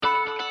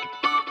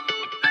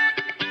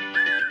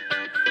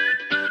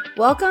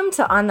Welcome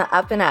to On the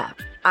Up and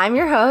Up. I'm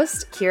your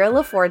host, Kira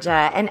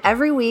LaForgia, and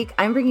every week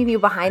I'm bringing you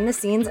behind the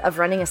scenes of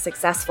running a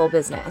successful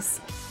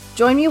business.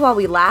 Join me while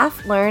we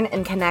laugh, learn,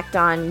 and connect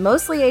on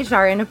mostly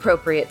HR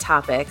inappropriate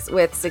topics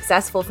with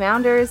successful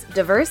founders,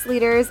 diverse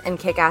leaders, and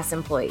kick-ass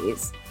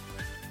employees.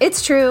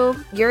 It's true,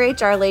 your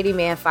HR lady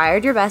may have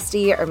fired your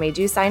bestie or made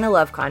you sign a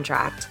love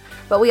contract,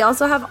 but we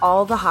also have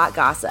all the hot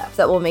gossip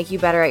that will make you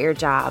better at your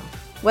job.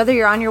 Whether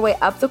you're on your way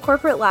up the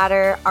corporate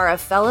ladder, are a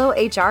fellow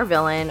HR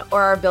villain,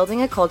 or are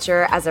building a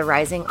culture as a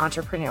rising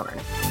entrepreneur.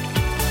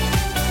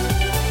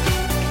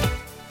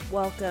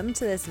 Welcome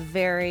to this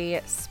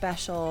very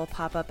special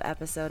pop-up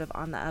episode of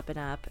On the Up and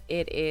Up.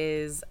 It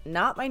is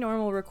not my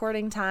normal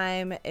recording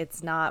time.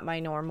 It's not my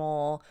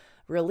normal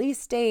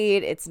release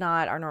date. It's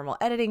not our normal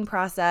editing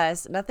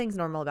process. Nothing's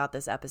normal about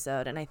this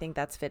episode, and I think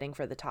that's fitting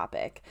for the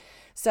topic.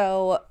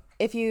 So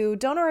if you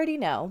don't already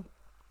know,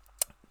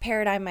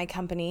 Paradigm, my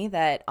company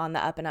that On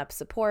the Up and Up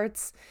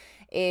supports,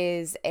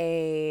 is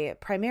a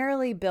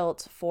primarily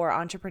built for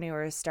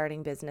entrepreneurs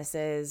starting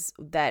businesses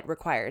that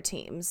require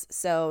teams.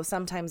 So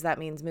sometimes that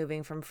means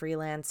moving from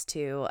freelance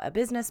to a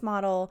business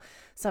model.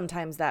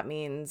 Sometimes that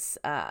means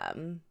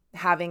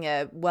having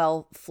a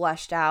well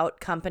fleshed out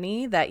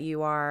company that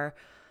you are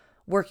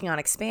working on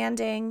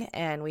expanding,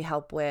 and we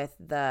help with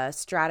the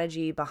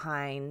strategy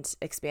behind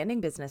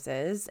expanding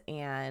businesses,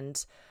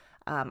 and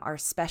our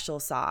special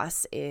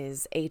sauce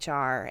is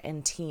HR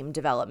and team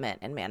development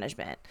and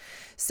management.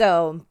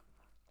 So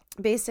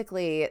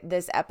basically,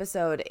 this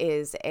episode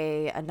is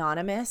a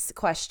anonymous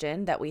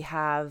question that we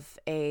have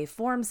a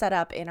form set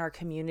up in our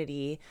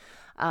community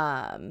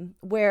so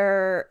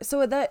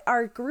that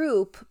our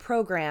group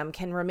program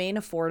can remain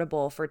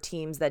affordable for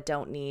teams that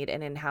don't need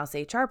an in-house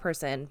HR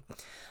person,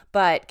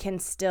 but can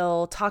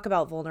still talk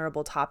about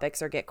vulnerable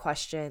topics or get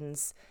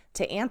questions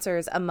to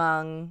answers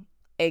among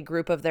a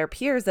group of their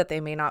peers that they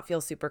may not feel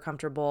super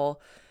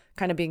comfortable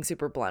kind of being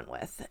super blunt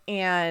with.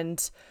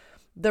 And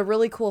the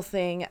really cool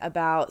thing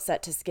about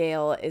Set to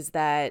Scale is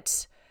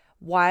that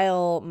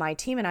while my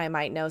team and I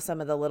might know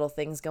some of the little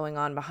things going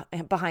on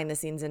behind the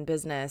scenes in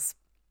business,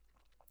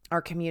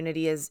 our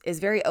community is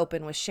very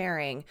open with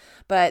sharing,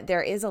 but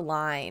there is a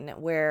line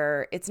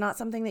where it's not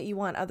something that you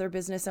want other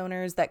business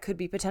owners that could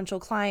be potential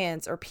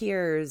clients or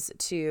peers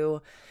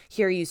to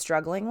hear you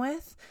struggling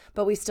with,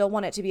 but we still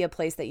want it to be a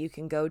place that you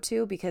can go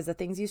to because the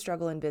things you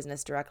struggle in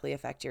business directly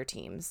affect your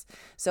teams.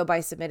 So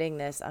by submitting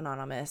this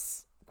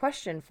anonymous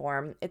question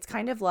form, it's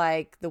kind of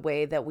like the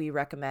way that we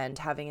recommend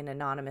having an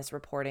anonymous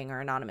reporting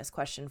or anonymous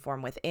question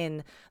form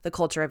within the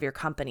culture of your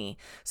company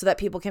so that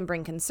people can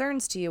bring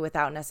concerns to you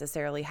without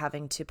necessarily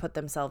having to put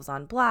themselves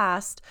on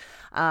blast.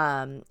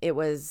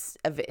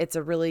 It's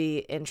a really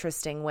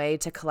interesting way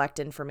to collect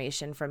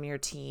information from your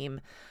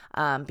team,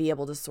 be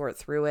able to sort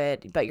through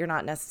it, but you're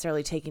not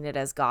necessarily taking it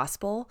as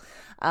gospel.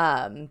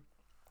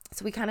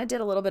 So we kind of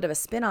did a little bit of a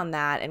spin on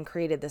that and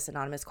created this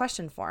anonymous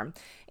question form.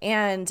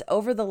 And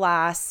over the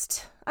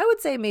last, I would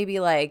say maybe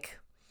like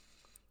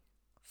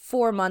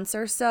 4 months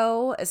or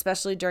so,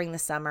 especially during the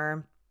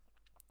summer,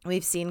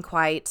 we've seen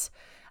quite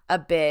a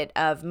bit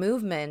of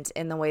movement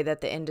in the way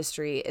that the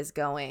industry is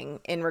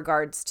going in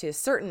regards to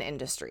certain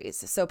industries.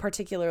 So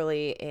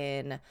particularly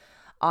in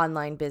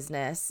online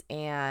business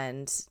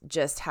and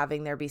just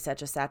having there be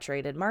such a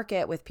saturated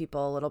market with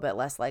people a little bit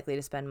less likely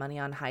to spend money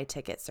on high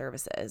ticket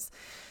services.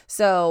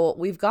 So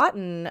we've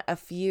gotten a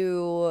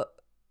few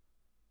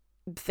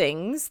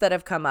things that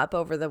have come up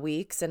over the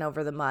weeks and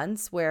over the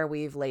months where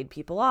we've laid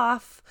people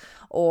off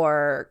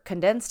or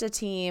condensed a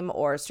team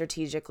or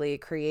strategically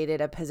created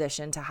a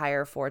position to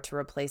hire for to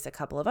replace a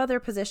couple of other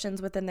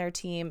positions within their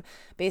team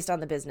based on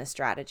the business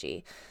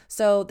strategy.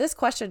 So this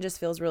question just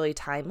feels really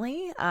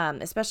timely,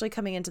 especially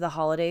coming into the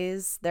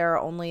holidays. There are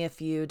only a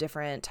few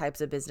different types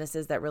of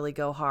businesses that really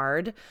go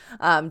hard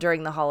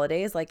during the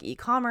holidays, like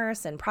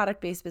e-commerce and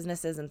product-based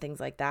businesses and things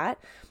like that.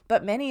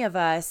 But many of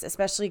us,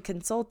 especially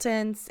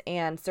consultants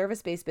and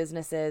service-based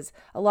businesses,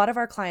 a lot of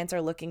our clients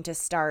are looking to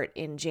start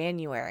in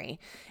January.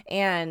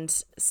 And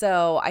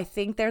so I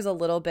think there's a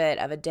little bit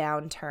of a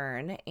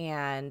downturn.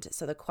 And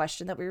so the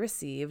question that we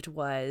received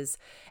was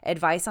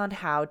advice on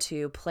how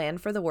to plan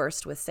for the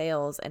worst with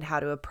sales and how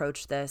to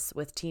approach this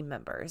with team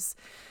members.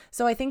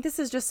 So I think this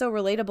is just so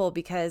relatable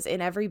because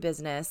in every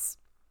business,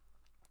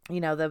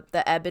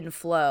 the ebb and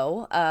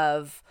flow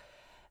of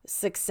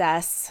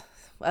success,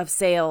 of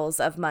sales,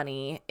 of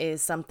money is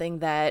something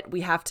that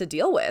we have to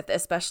deal with,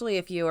 especially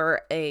if you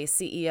are a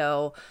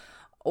CEO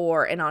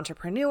or an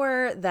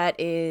entrepreneur that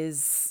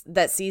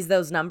sees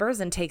those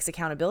numbers and takes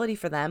accountability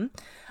for them.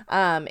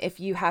 If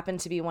you happen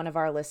to be one of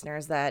our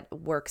listeners that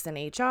works in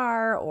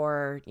HR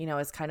or,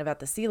 is kind of at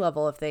the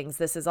C-level of things,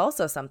 this is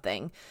also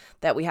something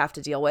that we have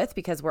to deal with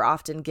because we're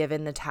often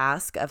given the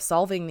task of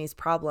solving these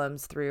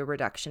problems through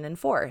reduction in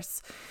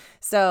force.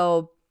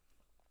 So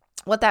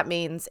what that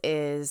means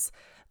is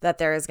that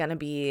there is going to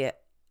be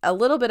a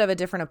little bit of a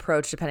different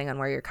approach depending on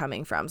where you're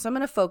coming from. So I'm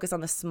going to focus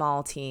on the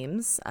small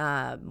teams,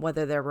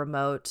 whether they're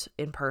remote,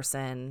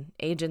 in-person,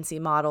 agency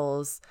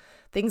models,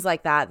 things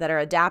like that are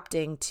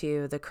adapting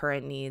to the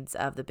current needs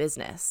of the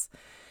business.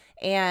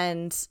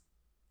 And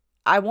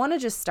I want to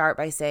just start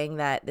by saying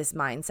that this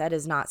mindset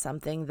is not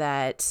something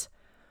that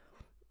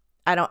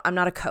I'm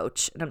not a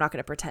coach, and I'm not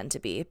going to pretend to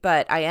be,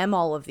 but I am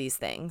all of these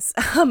things.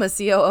 I'm a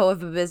COO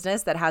of a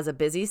business that has a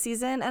busy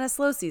season and a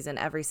slow season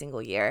every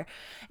single year.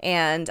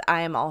 And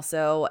I am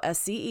also a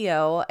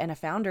CEO and a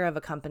founder of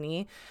a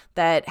company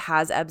that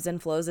has ebbs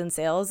and flows in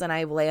sales. And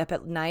I lay up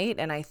at night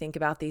and I think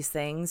about these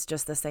things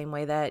just the same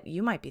way that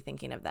you might be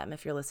thinking of them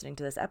if you're listening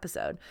to this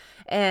episode.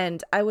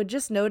 And I would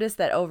just notice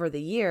that over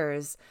the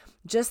years,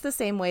 just the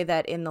same way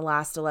that in the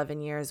last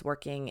 11 years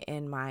working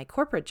in my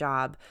corporate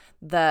job,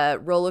 the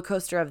roller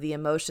coaster of the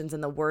emotions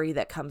and the worry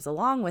that comes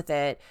along with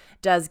it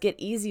does get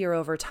easier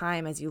over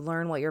time as you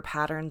learn what your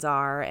patterns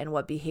are and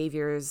what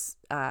behaviors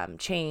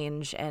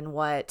change and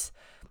what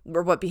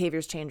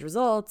behaviors change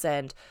results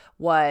and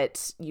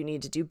what you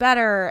need to do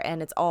better.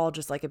 And it's all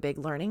just like a big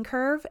learning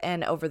curve.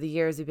 And over the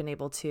years, we've been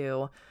able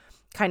to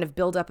kind of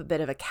build up a bit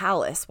of a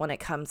callus when it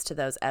comes to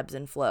those ebbs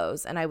and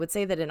flows. And I would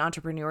say that in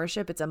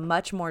entrepreneurship, it's a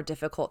much more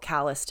difficult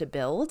callus to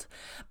build,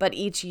 but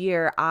each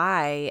year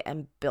I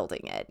am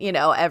building it,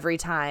 every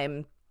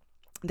time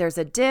there's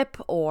a dip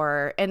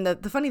and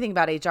the funny thing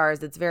about HR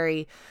is it's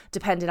very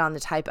dependent on the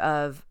type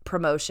of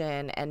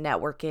promotion and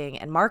networking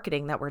and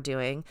marketing that we're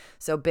doing.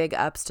 So big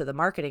ups to the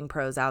marketing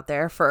pros out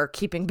there for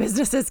keeping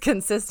businesses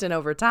consistent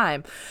over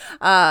time.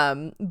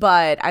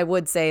 But I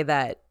would say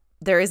that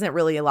there isn't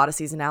really a lot of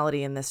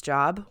seasonality in this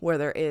job where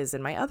there is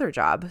in my other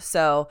job.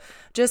 So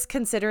just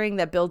considering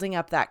that building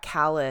up that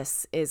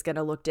callus is going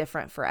to look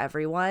different for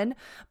everyone,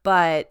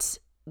 but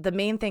the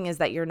main thing is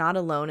that you're not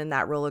alone in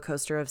that roller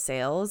coaster of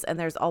sales, and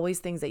there's always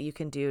things that you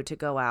can do to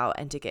go out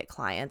and to get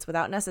clients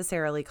without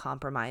necessarily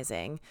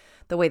compromising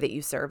the way that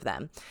you serve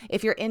them.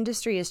 If your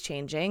industry is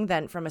changing,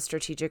 then from a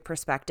strategic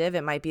perspective,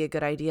 it might be a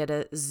good idea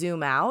to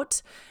zoom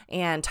out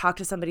and talk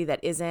to somebody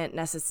that isn't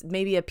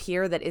maybe a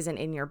peer that isn't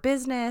in your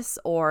business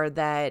or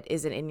that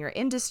isn't in your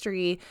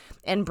industry,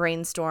 and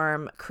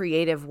brainstorm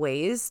creative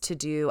ways to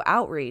do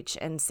outreach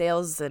and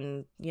sales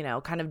and,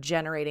 kind of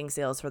generating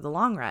sales for the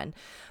long run.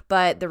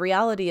 But the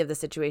reality of the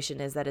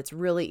situation is that it's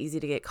really easy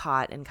to get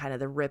caught in kind of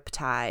the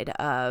riptide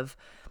of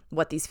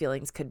what these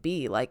feelings could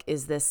be. Like,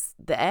 is this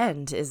the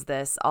end? Is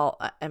this all,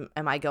 am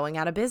I going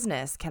out of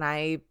business? Can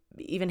I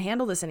even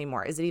handle this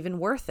anymore? Is it even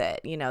worth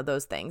it?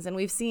 Those things. And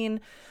we've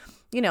seen,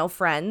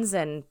 friends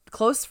and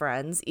close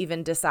friends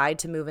even decide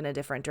to move in a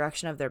different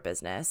direction of their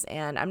business.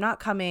 And I'm not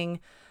coming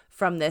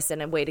from this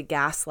in a way to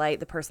gaslight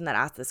the person that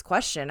asked this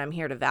question. I'm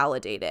here to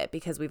validate it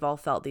because we've all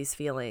felt these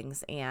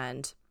feelings,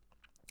 and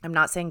I'm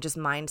not saying just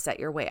mindset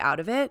your way out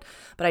of it,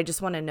 but I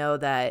just want to know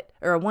that,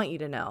 or I want you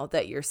to know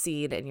that you're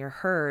seen and you're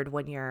heard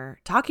when you're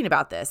talking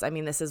about this. I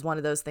mean, this is one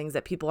of those things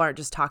that people aren't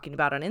just talking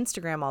about on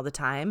Instagram all the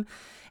time.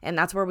 And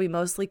that's where we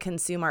mostly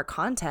consume our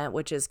content,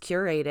 which is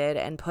curated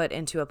and put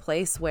into a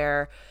place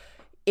where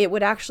it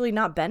would actually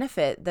not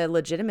benefit the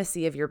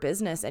legitimacy of your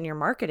business and your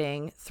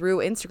marketing through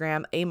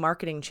Instagram, a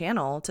marketing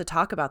channel, to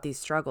talk about these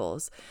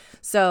struggles.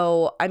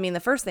 So, I mean, the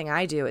first thing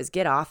I do is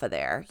get off of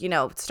there,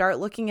 start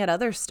looking at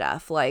other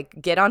stuff,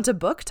 like get onto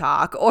Book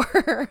Talk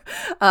or,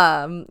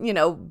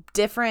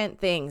 different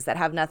things that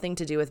have nothing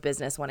to do with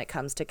business when it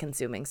comes to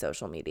consuming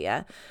social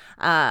media.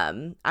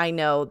 I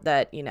know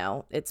that,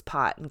 it's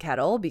pot and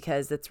kettle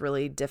because it's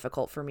really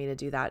difficult for me to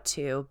do that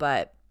too,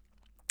 but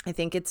I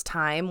think it's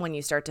time when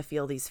you start to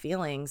feel these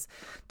feelings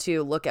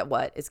to look at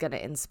what is going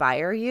to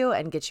inspire you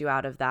and get you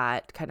out of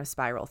that kind of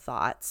spiral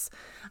thoughts.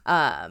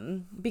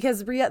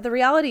 Because the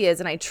reality is,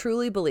 and I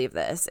truly believe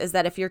this, is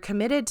that if you're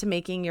committed to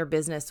making your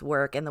business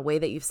work in the way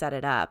that you've set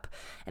it up,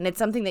 and it's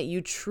something that you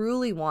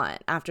truly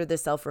want after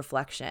this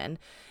self-reflection,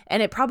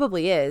 and it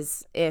probably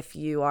is if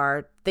you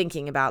are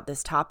thinking about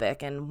this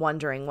topic and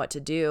wondering what to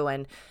do,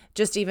 and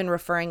just even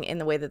referring in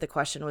the way that the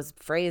question was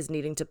phrased,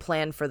 needing to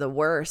plan for the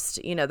worst,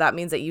 that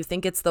means that you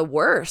think it's the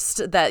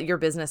worst that your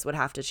business would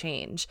have to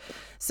change.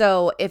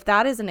 So if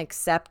that is an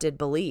accepted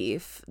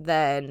belief,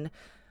 then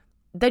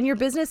your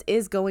business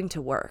is going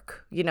to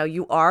work.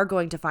 You are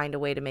going to find a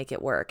way to make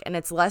it work. And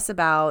it's less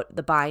about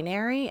the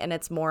binary and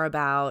it's more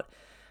about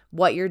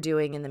what you're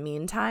doing in the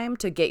meantime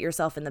to get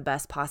yourself in the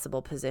best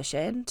possible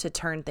position to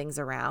turn things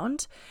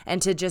around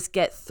and to just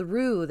get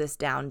through this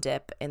down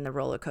dip in the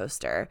roller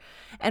coaster.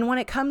 And when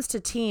it comes to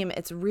team,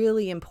 it's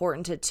really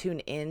important to tune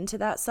into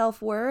that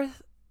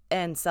self-worth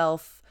and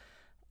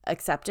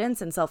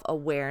self-acceptance and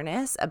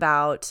self-awareness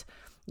about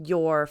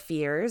your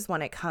fears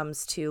when it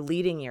comes to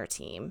leading your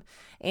team.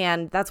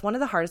 And that's one of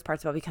the hardest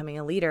parts about becoming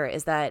a leader,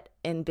 is that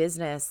in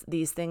business,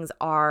 these things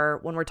are,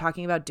 when we're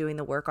talking about doing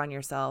the work on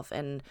yourself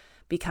and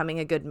becoming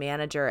a good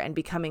manager and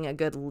becoming a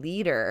good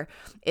leader,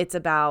 it's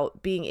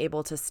about being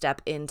able to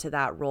step into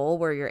that role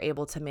where you're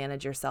able to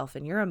manage yourself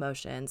and your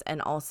emotions,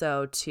 and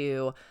also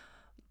to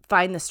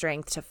find the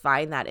strength to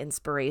find that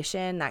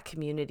inspiration, that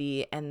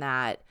community, and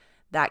that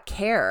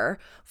care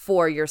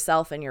for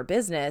yourself and your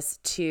business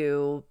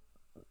to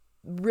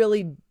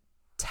really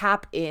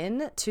tap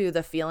in to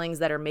the feelings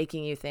that are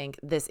making you think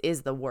this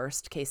is the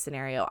worst case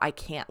scenario. I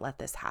can't let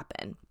this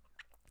happen.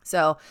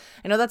 So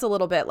I know that's a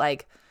little bit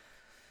like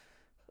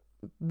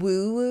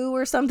woo-woo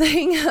or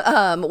something,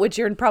 which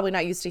you're probably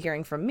not used to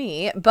hearing from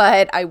me,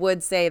 but I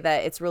would say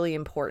that it's really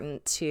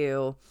important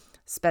to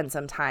spend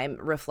some time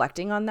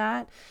reflecting on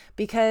that,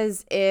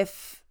 because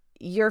if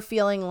you're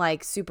feeling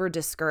like super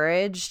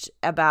discouraged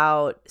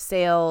about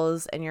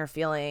sales and you're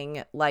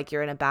feeling like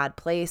you're in a bad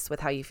place with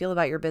how you feel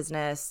about your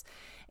business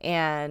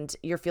and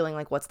you're feeling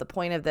like, what's the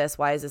point of this?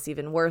 Why is this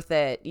even worth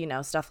it?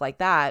 Stuff like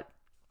that,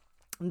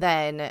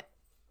 then,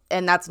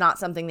 and that's not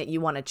something that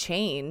you want to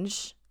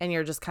change and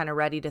you're just kind of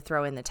ready to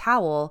throw in the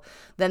towel,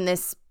 then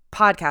this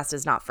podcast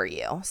is not for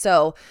you.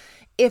 So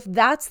if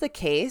that's the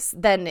case,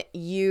 then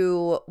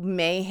you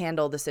may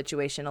handle the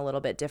situation a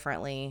little bit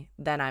differently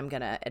than I'm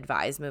going to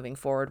advise moving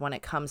forward when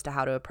it comes to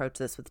how to approach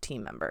this with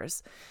team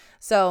members.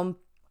 So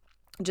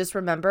just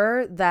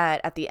remember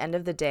that at the end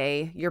of the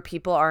day, your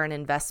people are an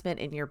investment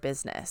in your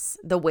business.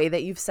 The way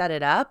that you've set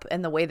it up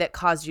and the way that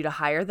caused you to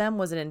hire them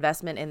was an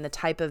investment in the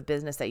type of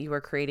business that you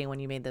were creating when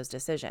you made those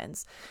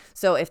decisions.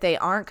 So if they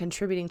aren't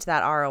contributing to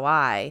that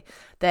ROI,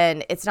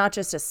 then it's not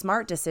just a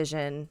smart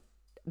decision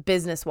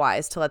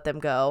business-wise to let them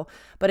go,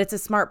 but it's a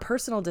smart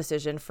personal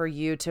decision for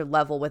you to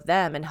level with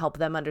them and help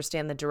them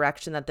understand the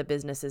direction that the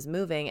business is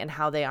moving and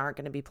how they aren't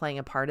going to be playing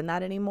a part in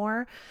that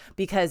anymore,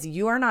 because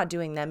you are not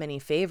doing them any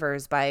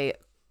favors by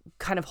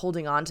kind of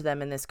holding on to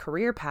them in this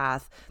career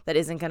path that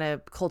isn't going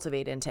to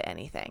cultivate into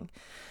anything.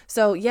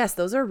 So yes,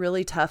 those are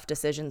really tough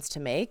decisions to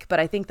make, but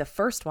I think the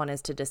first one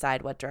is to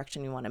decide what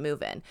direction you want to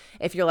move in.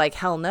 If you're like,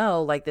 hell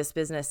no, like this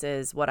business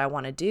is what I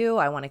want to do.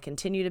 I want to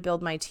continue to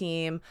build my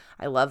team.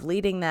 I love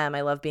leading them.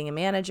 I love being a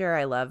manager.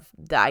 I love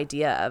the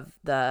idea of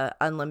the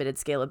unlimited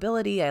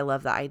scalability. I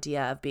love the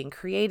idea of being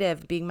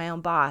creative, being my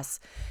own boss.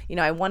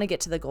 I want to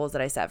get to the goals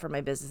that I set for my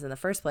business in the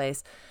first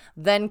place.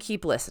 Then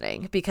keep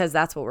listening, because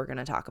that's what we're going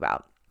to talk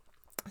about.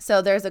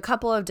 So there's a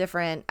couple of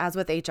different, as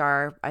with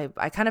HR,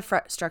 I kind of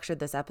structured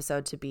this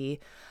episode to be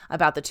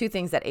about the two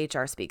things that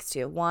HR speaks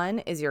to. One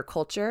is your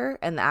culture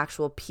and the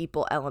actual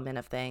people element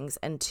of things.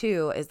 And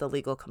two is the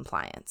legal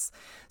compliance.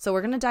 So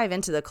we're going to dive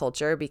into the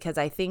culture, because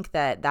I think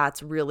that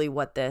that's really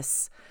what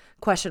this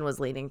question was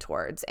leaning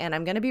towards. And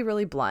I'm going to be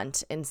really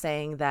blunt in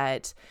saying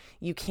that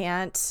it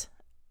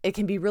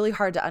can be really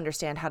hard to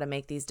understand how to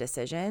make these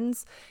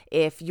decisions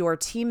if your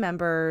team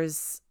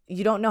members,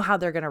 you don't know how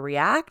they're going to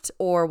react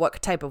or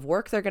what type of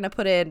work they're going to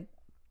put in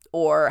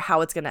or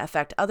how it's going to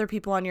affect other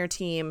people on your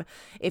team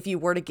if you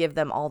were to give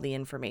them all the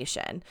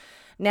information.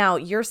 Now,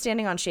 you're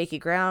standing on shaky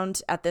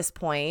ground at this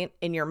point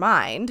in your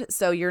mind,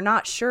 so you're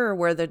not sure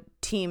where the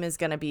team is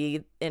going to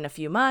be in a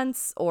few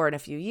months or in a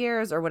few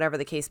years or whatever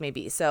the case may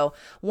be. So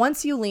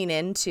once you lean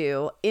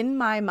into, in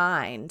my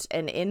mind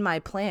and in my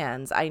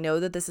plans, I know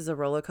that this is a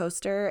roller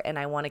coaster and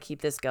I want to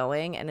keep this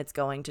going and it's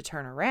going to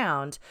turn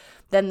around,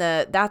 then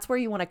that's where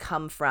you want to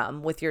come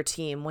from with your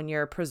team when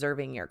you're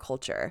preserving your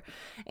culture.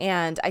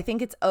 And I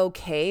think it's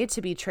okay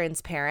to be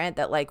transparent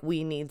that, like,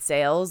 we need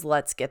sales,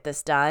 let's get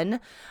this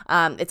done.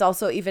 It's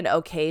also even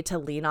okay to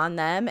lean on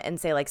them and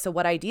say, like, so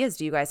what ideas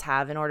do you guys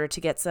have in order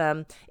to get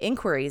some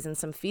inquiries and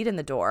some feet in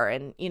the door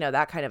and,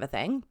 that kind of a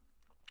thing.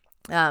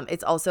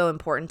 It's also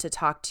important to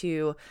talk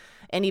to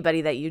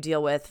anybody that you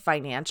deal with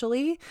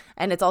financially,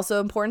 and it's also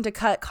important to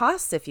cut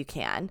costs if you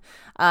can.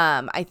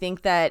 I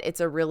think that it's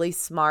a really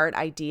smart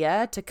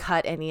idea to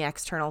cut any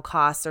external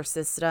costs or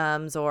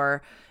systems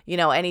or,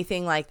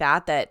 anything like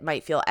that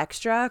might feel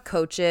extra.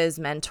 Coaches,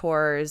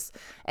 mentors,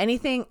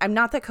 anything. I'm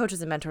not that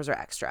coaches and mentors are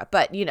extra,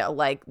 but,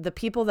 like the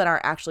people that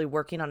are actually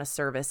working on a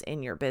service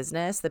in your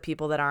business, the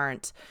people that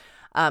aren't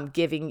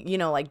giving,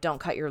 like, don't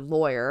cut your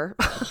lawyer,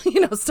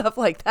 stuff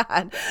like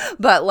that,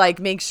 but like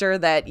make sure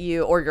that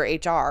or your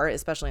HR,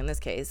 especially in this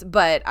case.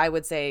 But I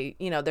would say,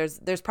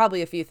 there's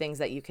probably a few things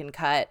that you can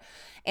cut,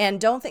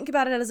 and don't think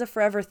about it as a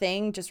forever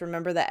thing. Just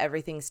remember that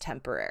everything's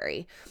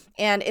temporary,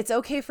 and it's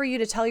okay for you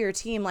to tell your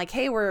team, like,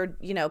 hey, we're,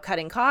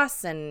 cutting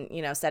costs and,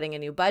 setting a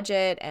new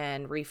budget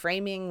and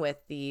reframing with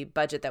the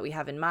budget that we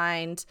have in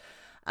mind,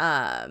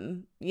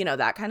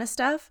 that kind of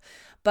stuff.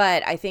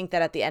 But I think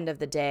that at the end of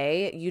the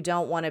day, you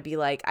don't want to be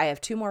like, I have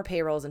 2 more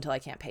payrolls until I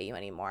can't pay you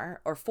anymore,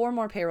 or 4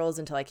 more payrolls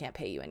until I can't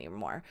pay you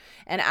anymore.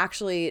 And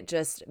actually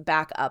just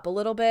back up a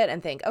little bit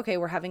and think, okay,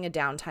 we're having a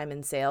downtime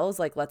in sales.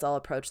 Like, let's all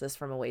approach this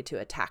from a way to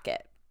attack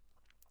it.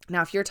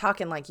 Now, if you're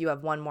talking like you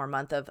have 1 more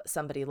month of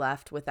somebody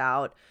left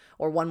without,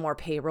 or 1 more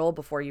payroll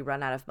before you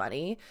run out of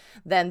money,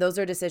 then those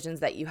are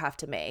decisions that you have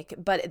to make.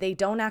 But they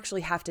don't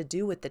actually have to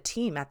do with the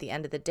team at the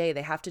end of the day.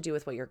 They have to do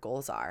with what your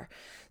goals are.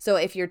 So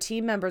if your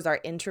team members are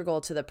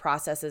integral to the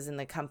processes in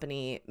the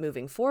company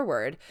moving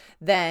forward,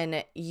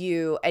 then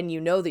you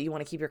know that you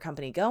want to keep your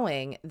company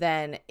going,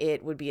 then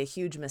it would be a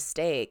huge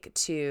mistake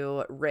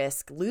to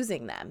risk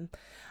losing them.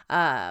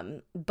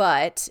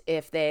 But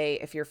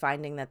if you're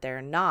finding that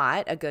they're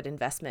not a good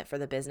investment for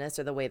the business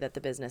or the way that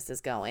the business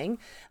is going,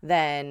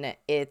 then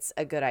it's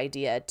a good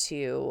idea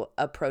to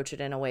approach it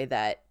in a way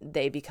that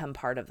they become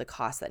part of the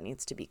cost that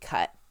needs to be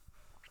cut.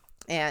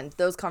 And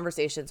those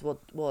conversations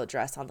we'll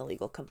address on the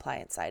legal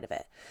compliance side of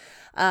it.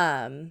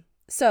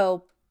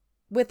 So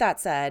with that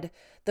said,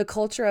 the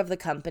culture of the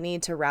company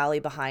to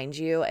rally behind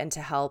you and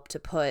to help to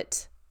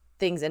put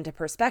things into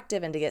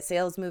perspective and to get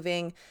sales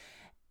moving,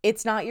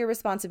 it's not your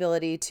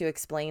responsibility to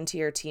explain to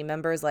your team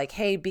members like,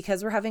 hey,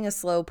 because we're having a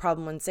slow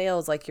problem in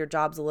sales, like your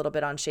job's a little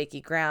bit on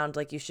shaky ground,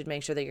 like you should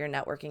make sure that you're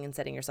networking and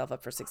setting yourself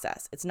up for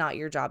success. It's not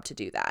your job to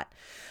do that.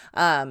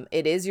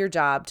 It is your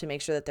job to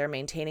make sure that they're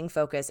maintaining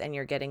focus and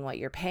you're getting what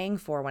you're paying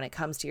for when it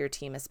comes to your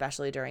team,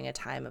 especially during a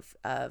time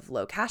of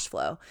low cash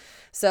flow.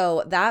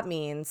 So that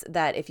means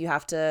that if you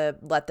have to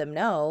let them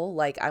know,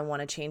 like, I want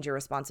to change your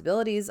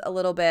responsibilities a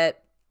little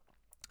bit,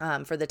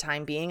 for the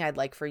time being, I'd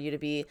like for you to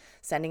be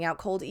sending out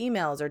cold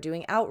emails or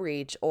doing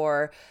outreach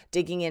or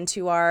digging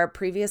into our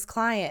previous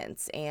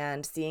clients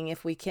and seeing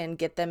if we can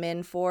get them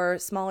in for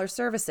smaller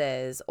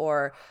services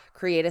or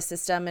create a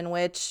system in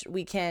which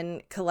we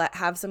can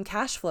have some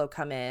cash flow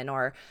come in,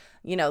 or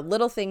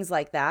little things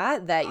like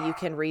that you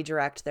can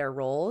redirect their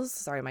roles.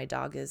 Sorry, my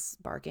dog is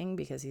barking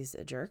because he's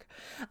a jerk.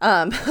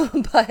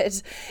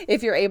 But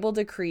if you're able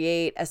to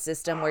create a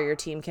system where your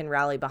team can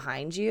rally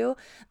behind you,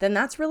 then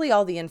that's really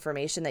all the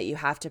information that you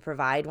have to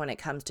provide when it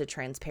comes to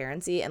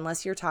transparency,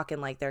 unless you're talking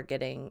like they're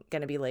going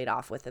to be laid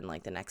off within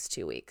like the next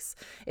 2 weeks.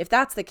 If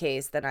that's the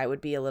case, then I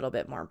would be a little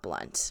bit more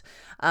blunt.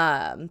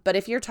 But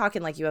if you're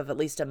talking like you have at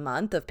least a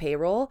month of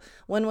payroll,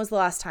 when was the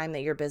last time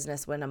that your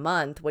business went a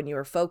month when you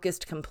were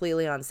focused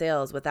completely on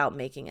sales without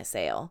making a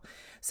sale?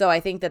 So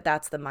I think that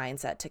that's the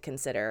mindset to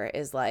consider,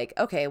 is like,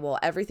 okay, well,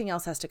 everything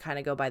else has to kind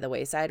of go by the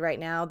wayside right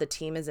now. The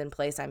team is in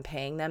place. I'm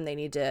paying them. They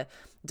need to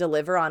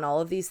deliver on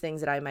all of these things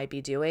that I might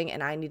be doing,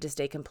 and I need to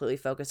stay completely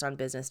focused on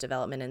business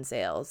development and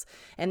sales.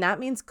 And that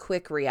means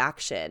quick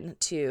reaction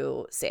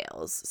to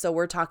sales. So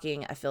we're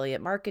talking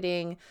affiliate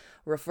marketing,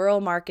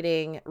 referral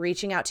marketing,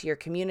 reaching out to your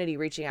community,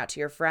 reaching out to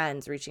your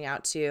friends, reaching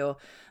out to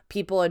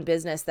people in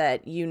business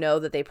that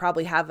that they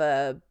probably have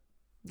a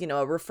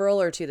referral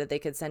or two that they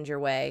could send your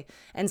way,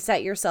 and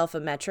set yourself a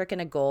metric and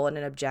a goal and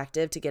an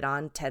objective to get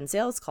on 10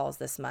 sales calls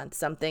this month,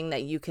 something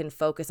that you can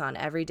focus on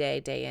every day,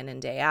 day in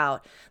and day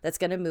out, that's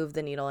going to move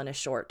the needle in a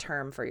short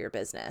term for your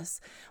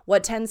business.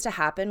 What tends to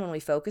happen when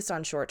we focus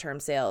on short-term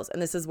sales, and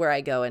this is where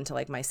I go into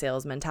like my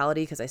sales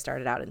mentality because I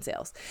started out in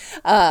sales,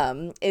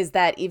 is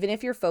that even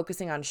if you're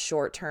focusing on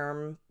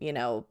short-term,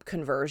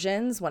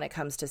 conversions when it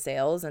comes to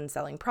sales and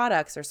selling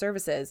products or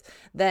services,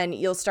 then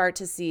you'll start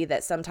to see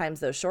that sometimes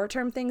those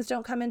short-term things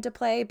don't come into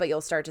play, but you'll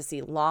start to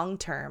see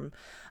long-term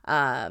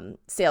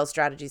sales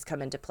strategies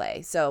come into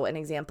play. So an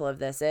example of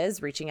this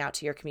is reaching out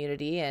to your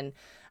community and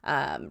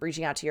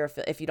reaching out to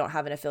if you don't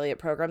have an affiliate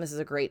program, this is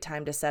a great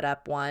time to set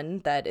up one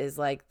that is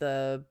like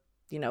the,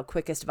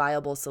 quickest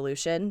viable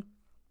solution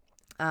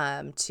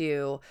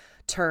to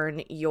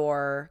turn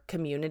your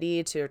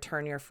community, to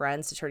turn your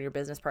friends, to turn your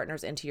business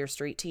partners into your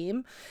street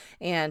team,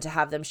 and to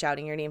have them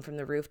shouting your name from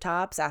the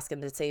rooftops, ask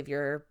them to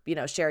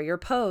share your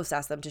posts,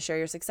 ask them to share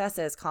your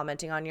successes,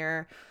 commenting on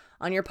your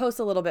posts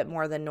a little bit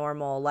more than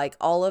normal. Like,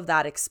 all of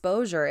that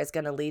exposure is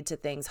going to lead to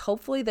things.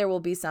 Hopefully there will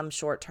be some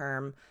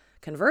short-term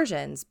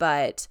conversions,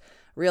 but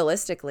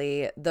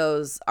realistically,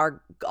 those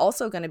are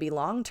also going to be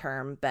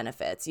long-term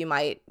benefits. You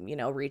might,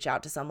 reach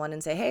out to someone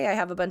and say, hey, I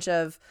have a bunch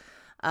of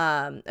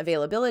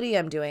availability.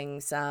 I'm doing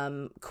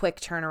some quick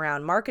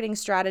turnaround marketing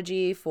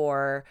strategy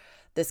for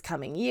this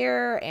coming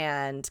year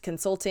and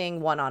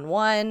consulting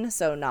one-on-one.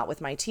 So not with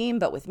my team,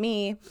 but with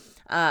me.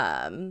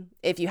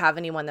 If you have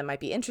anyone that might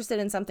be interested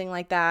in something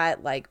like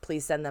that, like,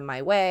 please send them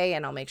my way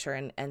and I'll make sure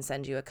and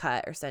send you a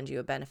cut or send you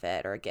a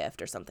benefit or a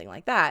gift or something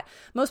like that.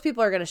 Most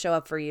people are going to show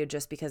up for you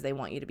just because they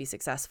want you to be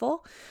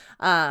successful.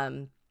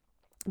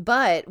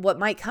 But what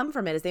might come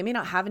from it is they may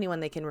not have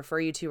anyone they can refer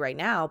you to right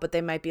now, but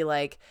they might be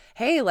like,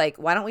 hey, like,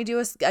 why don't we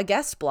do a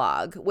guest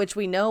blog, which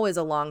we know is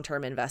a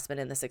long-term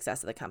investment in the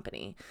success of the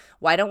company?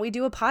 Why don't we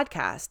do a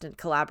podcast and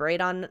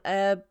collaborate on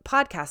a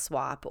podcast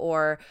swap?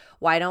 Or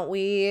why don't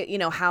we,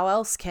 how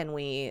else can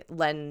we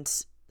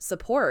lend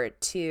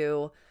support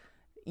to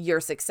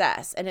your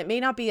success? And it may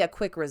not be a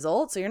quick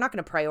result, so you're not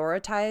going to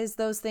prioritize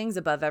those things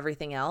above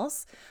everything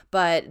else,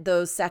 but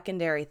those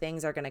secondary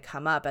things are going to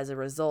come up as a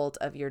result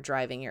of your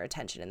driving your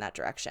attention in that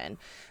direction.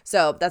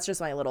 So that's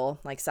just my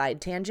little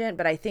side tangent,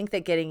 but I think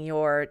that getting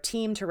your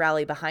team to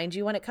rally behind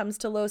you when it comes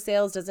to low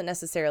sales doesn't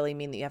necessarily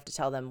mean that you have to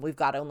tell them we've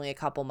got only a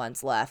couple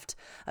months left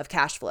of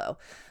cash flow.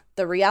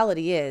 The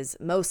reality is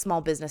most small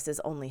businesses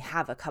only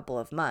have a couple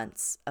of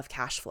months of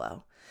cash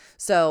flow.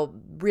 So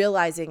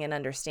realizing and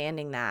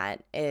understanding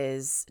that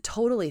is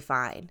totally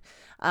fine.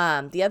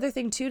 The other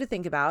thing too to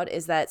think about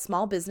is that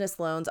small business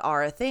loans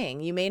are a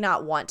thing. You may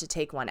not want to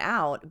take one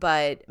out,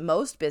 but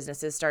most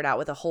businesses start out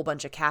with a whole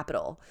bunch of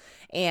capital.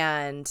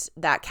 And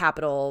that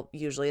capital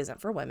usually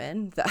isn't for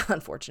women,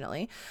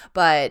 unfortunately,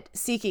 but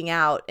seeking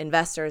out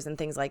investors and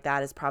things like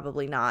that is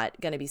probably not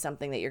going to be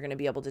something that you're going to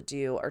be able to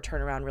do or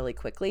turn around really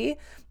quickly.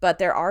 But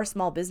there are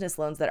small business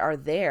loans that are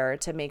there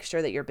to make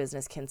sure that your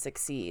business can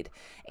succeed.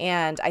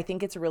 And I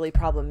think it's really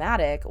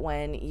problematic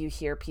when you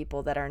hear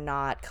people that are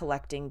not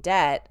collecting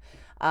debt,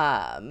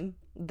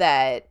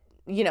 that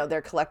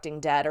they're collecting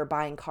debt or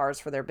buying cars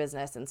for their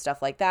business and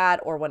stuff like that,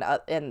 or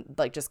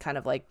just kind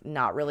of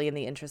not really in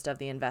the interest of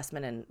the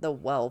investment and the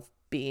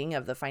well-being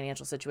of the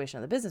financial situation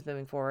of the business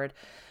moving forward,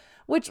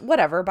 which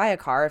whatever, buy a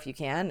car if you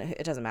can,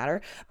 it doesn't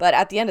matter. But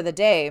at the end of the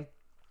day,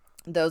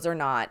 those are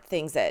not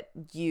things that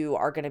you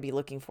are going to be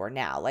looking for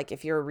now. Like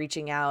if you're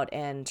reaching out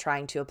and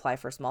trying to apply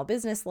for small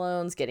business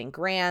loans, getting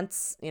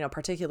grants,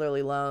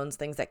 particularly loans,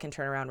 things that can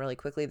turn around really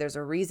quickly, there's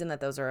a reason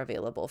that those are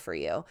available for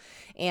you.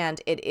 And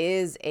it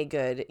is a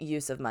good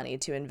use of money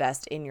to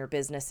invest in your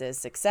business's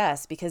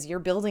success because you're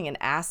building an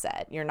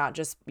asset. You're not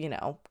just,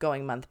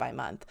 going month by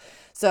month.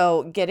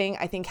 So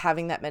I think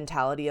having that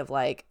mentality of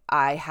like,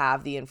 I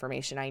have the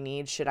information I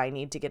need, should I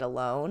need to get a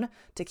loan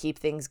to keep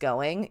things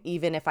going,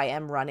 even if I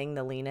am running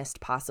the leanest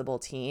possible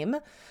team,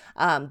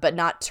 but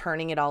not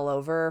turning it all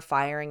over,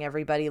 firing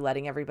everybody,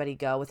 letting everybody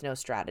go with no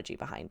strategy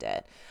behind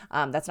it.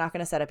 That's not going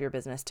to set up your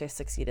business to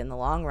succeed in the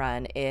long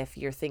run if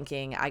you're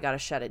thinking, I got to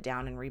shut it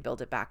down and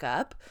rebuild it back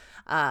up.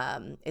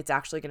 It's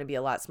actually going to be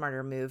a lot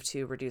smarter move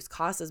to reduce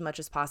costs as much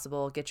as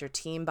possible, get your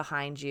team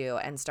behind you,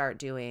 and start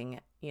doing,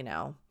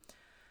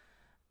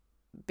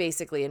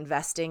 basically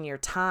investing your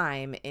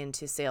time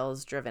into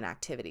sales-driven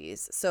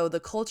activities. So the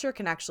culture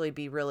can actually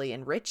be really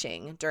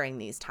enriching during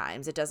these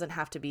times. It doesn't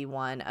have to be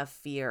one of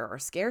fear or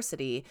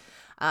scarcity,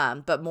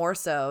 but more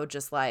so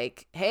just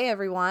like, hey,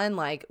 everyone,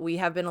 like we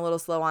have been a little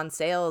slow on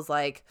sales.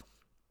 Like,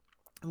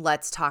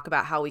 let's talk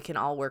about how we can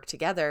all work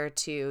together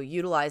to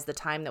utilize the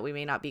time that we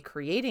may not be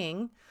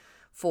creating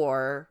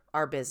for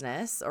our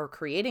business or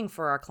creating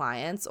for our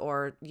clients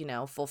or,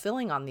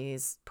 fulfilling on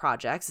these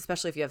projects,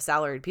 especially if you have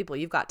salaried people,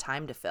 you've got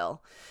time to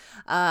fill,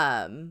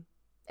 and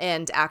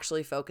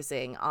actually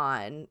focusing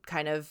on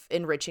kind of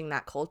enriching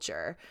that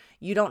culture.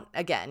 You don't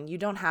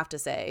have to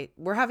say,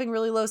 we're having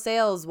really low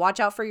sales, watch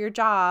out for your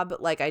job.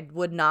 Like I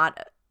would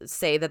not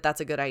say that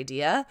that's a good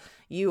idea.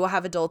 You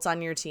have adults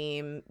on your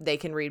team. They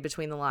can read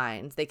between the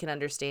lines. They can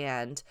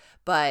understand.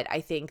 But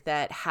I think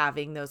that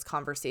having those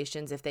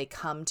conversations, if they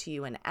come to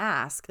you and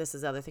ask, this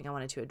is the other thing I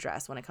wanted to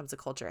address when it comes to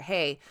culture.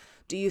 Hey,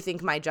 do you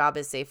think my job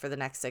is safe for the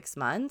next 6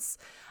 months?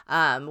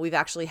 We've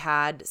actually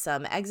had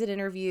some exit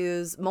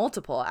interviews,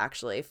 multiple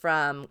actually,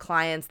 from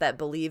clients that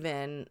believe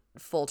in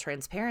full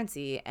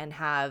transparency and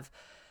have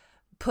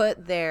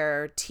put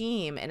their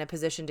team in a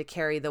position to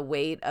carry the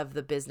weight of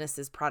the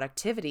business's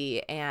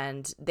productivity,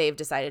 and they've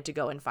decided to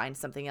go and find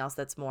something else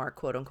that's more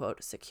quote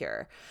unquote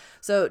secure.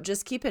 So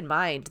just keep in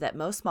mind that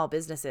most small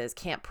businesses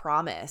can't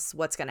promise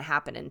what's going to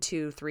happen in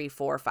 2, 3,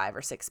 4, 5,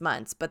 or 6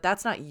 months, but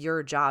that's not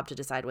your job to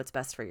decide what's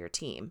best for your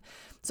team.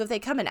 So if they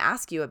come and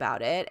ask you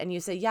about it and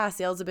you say, yeah,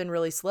 sales have been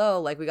really slow,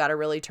 like we got to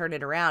really turn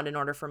it around in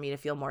order for me to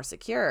feel more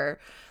secure,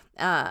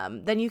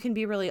 then you can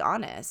be really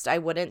honest. I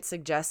wouldn't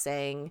suggest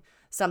saying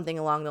something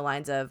along the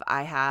lines of,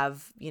 I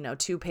have,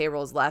 2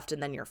 payrolls left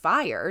and then you're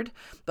fired.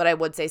 But I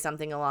would say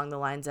something along the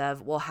lines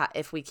of, well,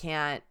 if we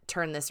can't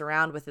turn this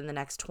around within the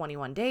next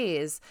 21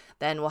 days,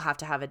 then we'll have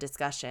to have a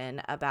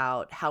discussion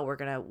about how we're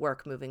going to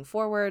work moving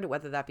forward,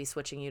 whether that be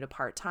switching you to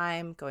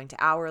part-time, going to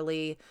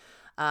hourly,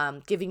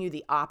 giving you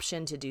the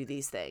option to do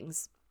these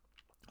things.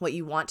 What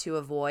you want to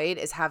avoid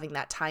is having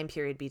that time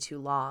period be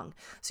too long.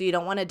 So you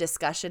don't want a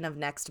discussion of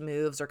next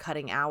moves or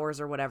cutting hours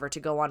or whatever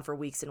to go on for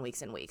weeks and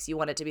weeks and weeks. You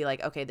want it to be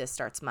like, okay, this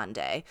starts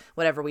Monday,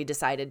 whatever we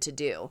decided to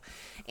do.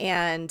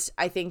 And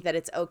I think that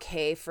it's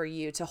okay for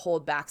you to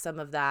hold back some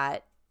of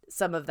that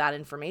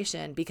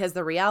information, because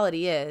the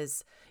reality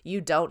is you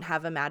don't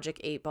have a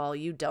magic 8-ball.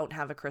 You don't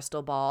have a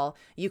crystal ball.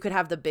 You could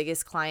have the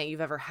biggest client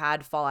you've ever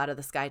had fall out of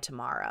the sky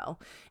tomorrow.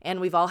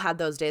 And we've all had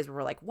those days where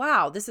we're like,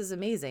 wow, this is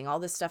amazing. All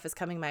this stuff is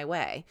coming my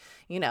way,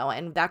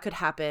 and that could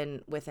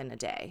happen within a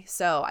day.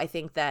 So I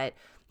think that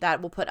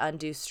will put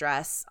undue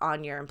stress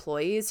on your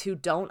employees who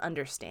don't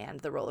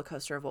understand the roller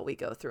coaster of what we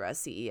go through as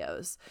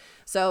CEOs.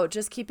 So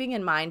just keeping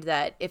in mind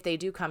that if they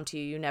do come to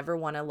you, you never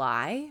want to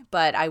lie,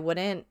 but I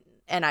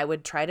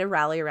would try to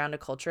rally around a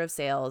culture of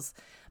sales,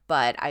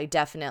 but I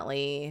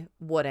definitely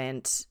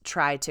wouldn't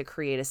try to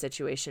create a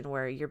situation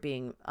where you're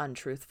being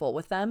untruthful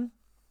with them.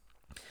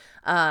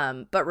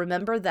 But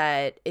remember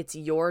that it's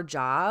your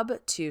job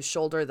to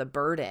shoulder the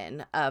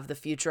burden of the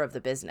future of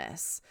the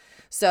business.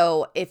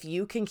 So if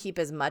you can keep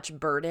as much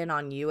burden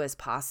on you as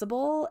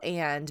possible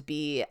and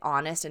be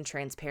honest and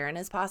transparent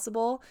as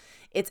possible,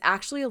 it's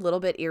actually a little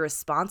bit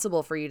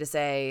irresponsible for you to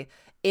say,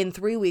 in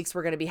 3 weeks,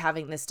 we're going to be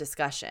having this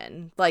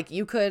discussion. Like,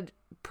 you could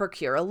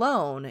procure a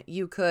loan,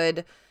 you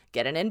could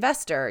get an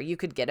investor, you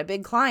could get a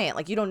big client.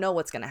 Like, you don't know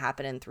what's going to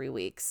happen in 3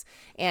 weeks.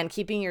 And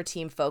keeping your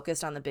team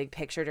focused on the big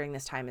picture during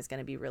this time is going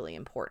to be really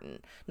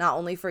important, not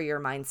only for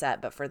your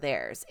mindset, but for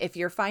theirs. If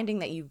you're finding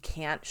that you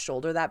can't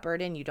shoulder that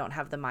burden, you don't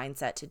have the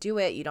mindset to do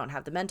it, you don't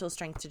have the mental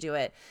strength to do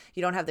it,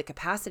 you don't have the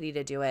capacity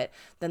to do it,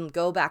 then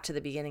go back to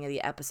the beginning of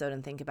the episode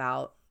and think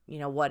about,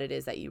 what it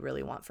is that you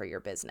really want for your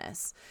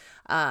business.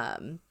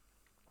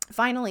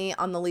 Finally,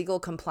 on the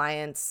legal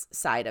compliance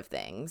side of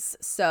things.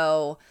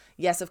 So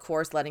yes, of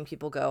course, letting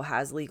people go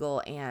has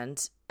legal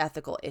and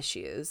ethical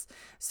issues.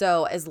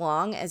 So as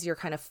long as you're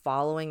kind of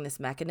following this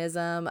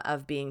mechanism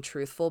of being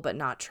truthful, but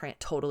not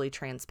totally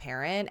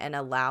transparent, and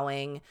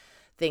allowing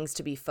things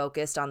to be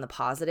focused on the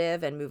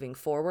positive and moving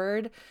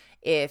forward,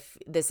 if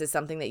this is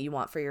something that you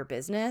want for your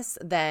business,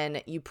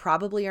 then you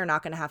probably are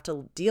not going to have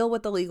to deal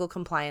with the legal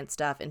compliance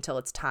stuff until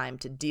it's time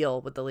to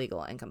deal with the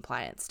legal and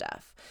compliance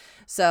stuff.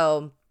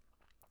 So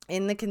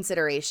in the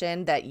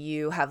consideration that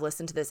you have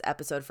listened to this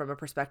episode from a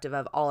perspective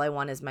of all I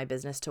want is my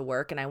business to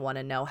work, and I want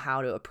to know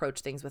how to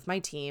approach things with my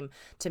team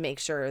to make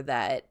sure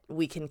that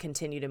we can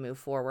continue to move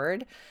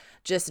forward,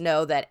 just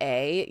know that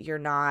you're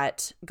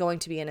not going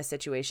to be in a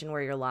situation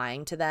where you're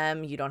lying to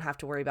them. You don't have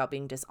to worry about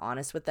being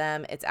dishonest with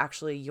them. It's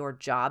actually your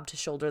job to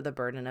shoulder the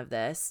burden of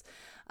this.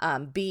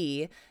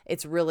 B,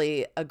 it's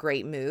really a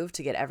great move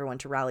to get everyone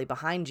to rally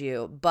behind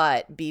you,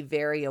 but be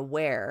very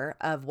aware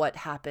of what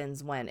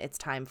happens when it's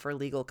time for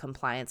legal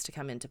compliance to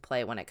come into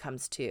play when it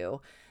comes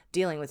to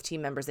dealing with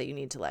team members that you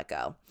need to let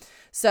go.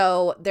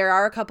 So there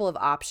are a couple of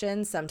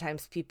options.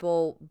 Sometimes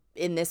people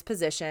in this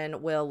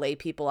position will lay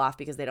people off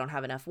because they don't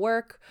have enough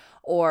work,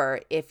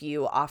 or if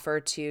you offer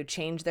to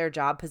change their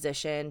job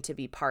position to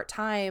be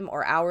part-time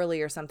or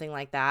hourly or something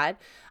like that,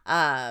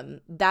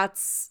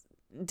 that's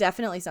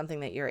definitely something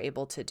that you're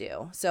able to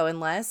do. So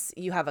unless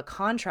you have a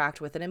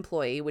contract with an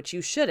employee, which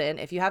you shouldn't,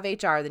 if you have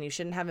HR, then you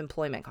shouldn't have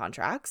employment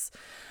contracts.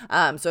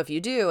 So if you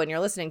do, and you're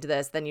listening to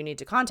this, then you need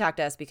to contact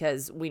us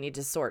because we need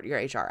to sort your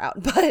HR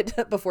out,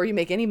 but before you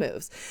make any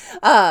moves.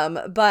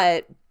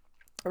 But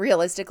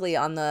realistically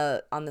on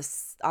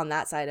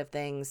that side of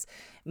things,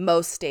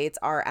 most states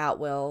are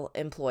at-will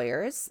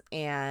employers,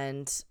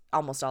 and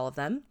almost all of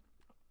them.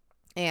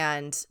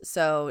 And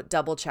so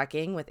double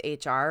checking with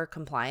HR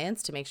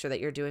compliance to make sure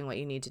that you're doing what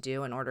you need to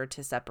do in order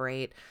to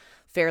separate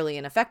fairly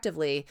and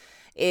effectively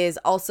is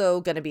also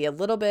going to be a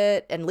little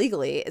bit, and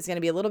legally is going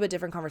to be a little bit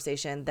different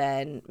conversation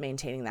than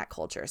maintaining that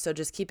culture. So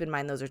just keep in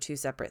mind those are two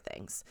separate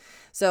things.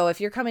 So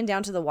if you're coming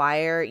down to the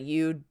wire,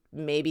 you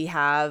maybe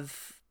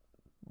have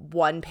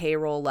one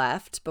payroll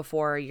left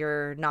before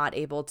you're not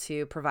able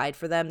to provide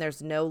for them.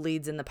 There's no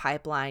leads in the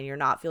pipeline. You're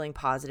not feeling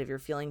positive. You're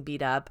feeling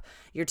beat up.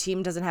 Your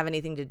team doesn't have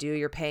anything to do.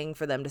 You're paying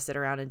for them to sit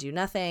around and do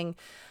nothing.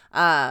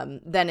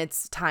 Then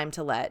it's time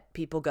to let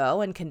people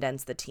go and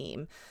condense the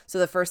team. So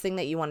the first thing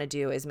that you want to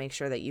do is make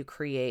sure that you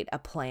create a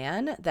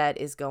plan that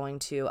is going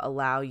to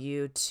allow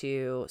you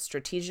to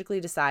strategically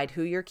decide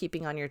who you're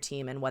keeping on your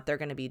team and what they're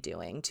going to be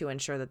doing to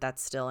ensure that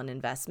that's still an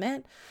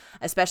investment,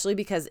 especially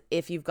because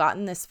if you've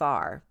gotten this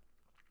far,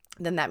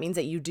 then that means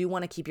that you do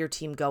want to keep your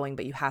team going,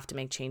 but you have to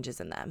make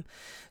changes in them.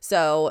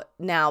 So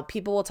now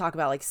people will talk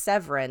about like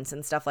severance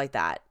and stuff like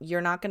that.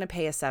 You're not going to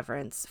pay a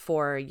severance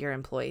for your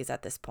employees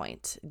at this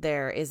point.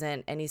 There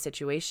isn't any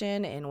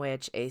situation in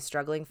which a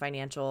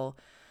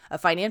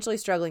financially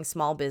struggling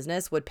small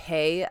business would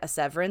pay a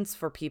severance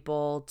for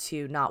people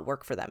to not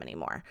work for them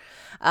anymore.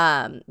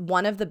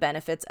 One of the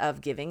benefits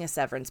of giving a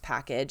severance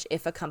package,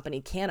 if a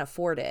company can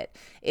afford it,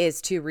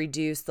 is to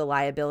reduce the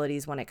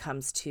liabilities when it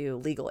comes to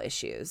legal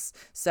issues.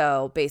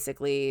 So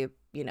basically,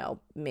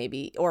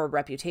 maybe, or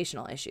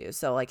reputational issues.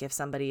 So like if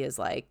somebody is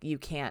like, you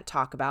can't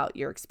talk about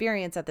your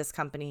experience at this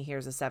company,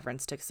 here's a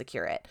severance to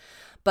secure it.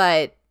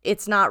 But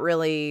it's not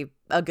really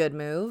a good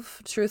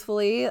move,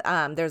 truthfully.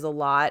 There's a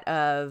lot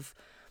of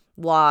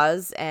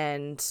laws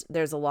and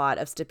there's a lot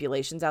of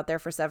stipulations out there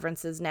for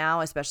severances now,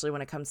 especially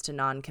when it comes to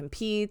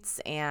non-competes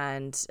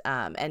and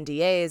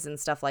NDAs and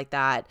stuff like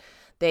that.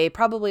 They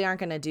probably aren't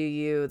going to do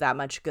you that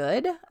much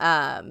good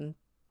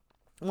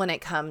when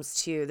it comes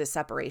to the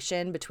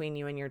separation between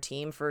you and your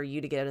team, for you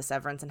to get a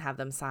severance and have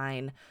them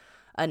sign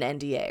an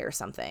NDA or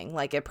something.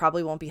 Like, it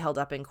probably won't be held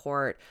up in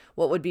court.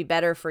 What would be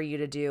better for you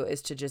to do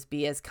is to just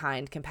be as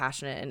kind,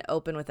 compassionate, and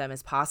open with them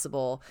as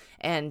possible,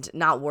 and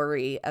not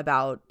worry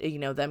about,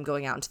 them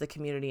going out into the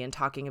community and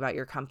talking about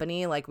your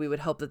company. Like, we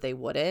would hope that they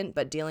wouldn't,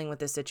 but dealing with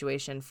this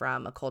situation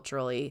from a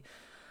culturally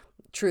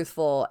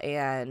truthful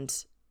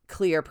and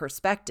clear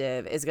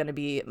perspective is going to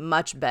be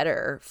much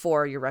better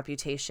for your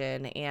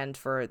reputation and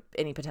for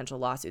any potential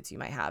lawsuits you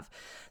might have.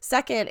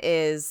 Second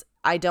is,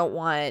 I don't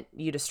want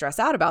you to stress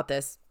out about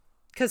this,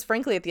 because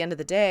frankly, at the end of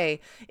the day,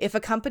 if a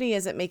company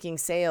isn't making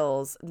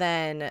sales,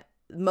 then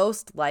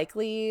most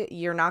likely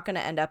you're not going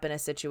to end up in a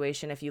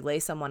situation, if you lay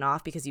someone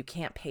off because you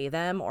can't pay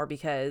them or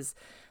because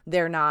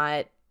they're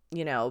not,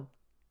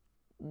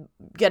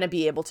 going to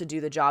be able to do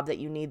the job that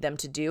you need them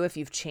to do. If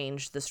you've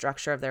changed the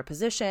structure of their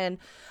position,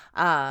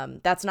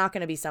 that's not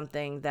going to be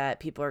something that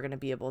people are going to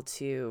be able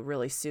to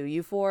really sue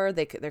you for.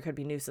 There could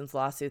be nuisance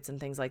lawsuits and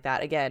things like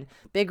that. Again,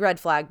 big red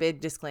flag, big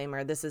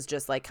disclaimer. This is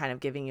just like kind of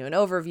giving you an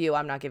overview.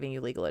 I'm not giving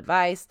you legal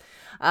advice.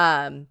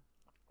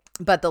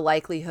 But the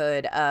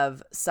likelihood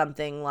of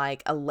something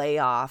like a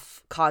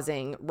layoff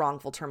causing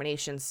wrongful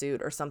termination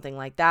suit or something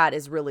like that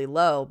is really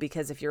low,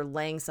 because if you're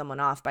laying someone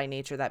off by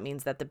nature, that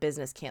means that the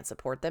business can't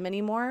support them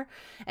anymore.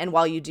 And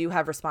while you do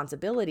have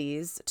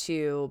responsibilities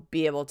to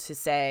be able to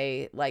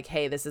say like,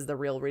 hey, this is the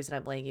real reason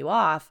I'm laying you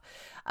off,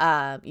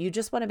 you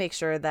just want to make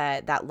sure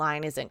that that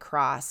line isn't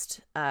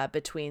crossed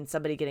between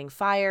somebody getting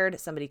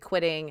fired, somebody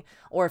quitting,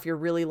 or if you're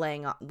really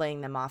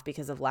laying them off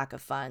because of lack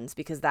of funds,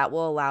 because that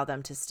will allow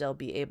them to still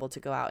be able to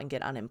go out and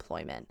get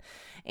unemployment.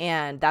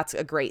 And that's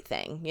a great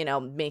thing.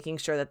 Making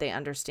sure that they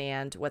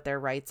understand what their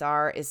rights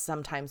are is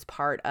sometimes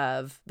part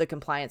of the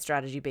compliance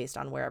strategy based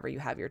on wherever you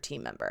have your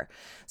team member.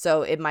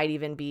 So it might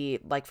even be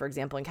like, for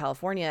example, in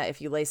California,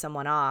 if you lay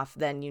someone off,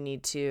 then you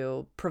need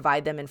to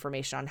provide them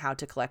information on how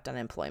to collect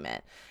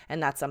unemployment.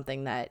 And that's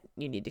something that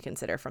you need to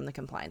consider from the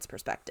compliance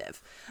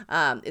perspective,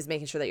 is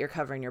making sure that you're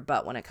covering your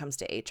butt when it comes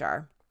to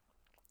HR.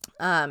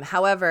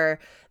 However,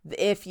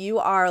 if you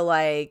are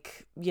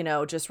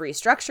just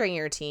restructuring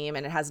your team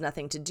and it has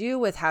nothing to do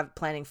with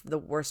planning for the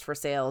worst for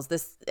sales,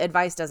 this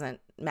advice doesn't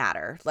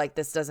matter.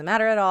 This doesn't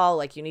matter at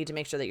all. You need to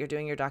make sure that you're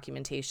doing your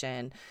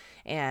documentation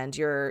and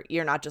you're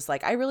not just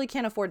I really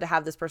can't afford to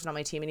have this person on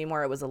my team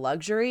anymore. It was a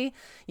luxury.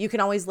 You can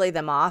always lay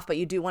them off, but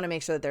you do want to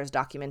make sure that there's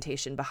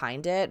documentation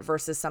behind it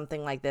versus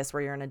something like this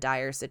where you're in a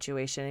dire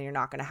situation and you're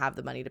not going to have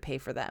the money to pay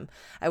for them.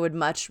 I would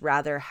much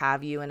rather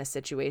have you in a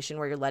situation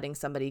where you're letting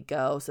somebody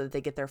go so that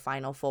they get their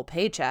final full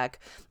paycheck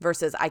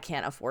versus I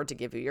can't afford to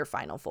give you your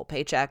final full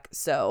paycheck.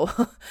 So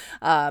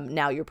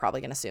now you're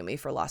probably going to sue me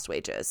for lost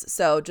wages.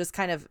 So just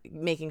kind of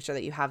making sure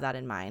that you have that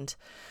in mind.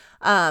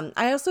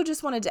 I also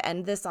just wanted to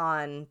end this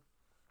on,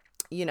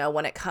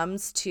 when it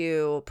comes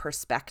to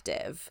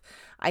perspective,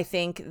 I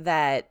think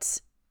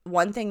that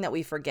one thing that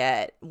we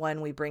forget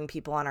when we bring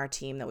people on our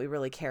team that we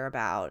really care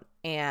about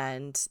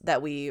and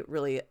that we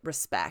really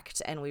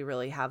respect and we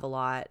really have a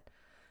lot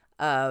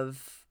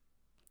of,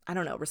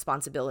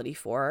 responsibility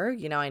for,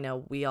 I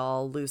know we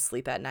all lose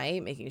sleep at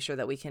night, making sure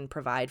that we can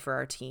provide for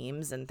our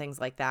teams and things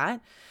like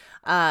that.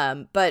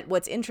 But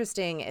what's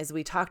interesting is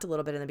we talked a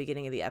little bit in the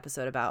beginning of the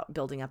episode about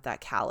building up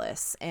that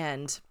callus.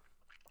 And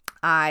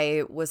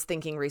I was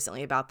thinking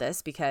recently about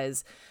this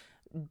because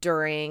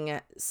during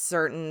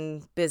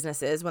certain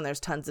businesses, when there's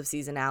tons of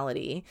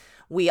seasonality,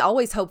 we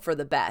always hope for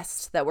the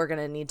best, that we're going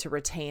to need to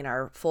retain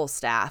our full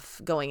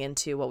staff going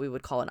into what we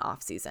would call an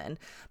off season.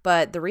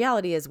 But the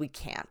reality is we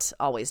can't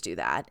always do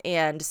that.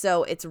 And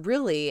so it's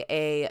really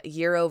a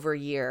year over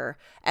year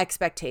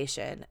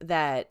expectation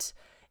that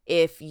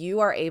if you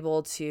are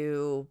able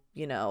to,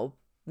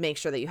 make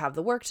sure that you have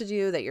the work to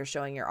do, that you're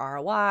showing your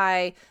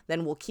ROI,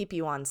 then we'll keep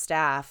you on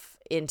staff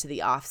into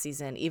the off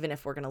season, even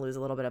if we're going to lose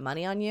a little bit of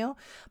money on you.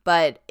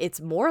 But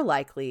it's more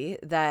likely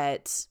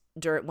that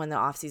when the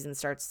off season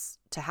starts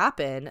to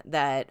happen,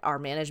 that our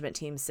management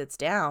team sits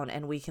down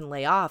and we can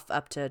lay off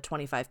up to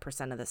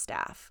 25% of the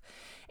staff.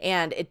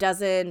 And it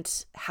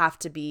doesn't have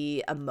to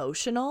be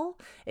emotional.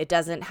 It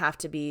doesn't have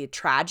to be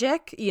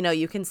tragic.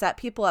 You can set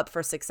people up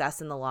for success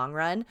in the long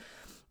run.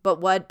 But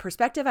what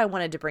perspective I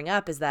wanted to bring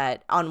up is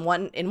that in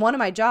one of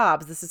my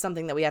jobs, this is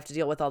something that we have to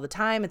deal with all the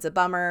time. It's a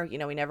bummer.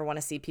 We never want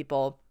to see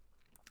people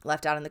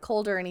left out in the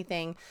cold or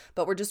anything,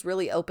 but we're just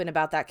really open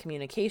about that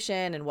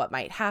communication and what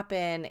might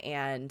happen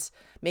and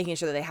making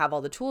sure that they have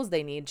all the tools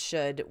they need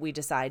should we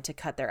decide to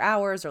cut their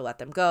hours or let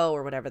them go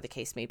or whatever the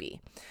case may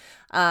be.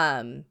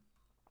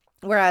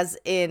 Whereas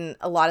in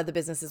a lot of the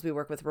businesses we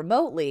work with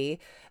remotely,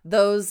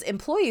 those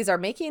employees are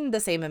making the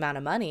same amount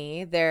of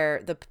money.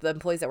 They're the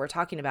employees that we're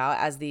talking about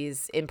as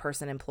these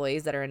in-person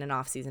employees that are in an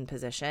off-season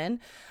position.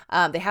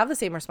 They have the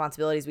same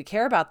responsibilities. We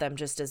care about them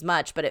just as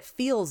much, but it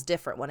feels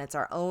different when it's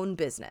our own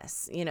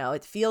business.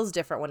 It feels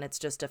different when it's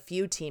just a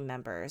few team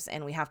members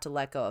and we have to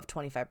let go of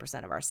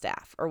 25% of our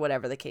staff or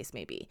whatever the case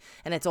may be.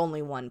 And it's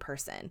only one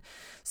person.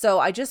 So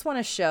I just want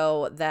to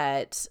show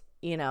that,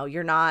 we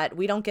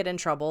don't get in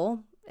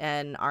trouble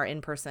in our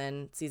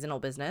in-person seasonal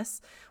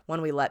business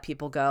when we let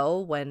people go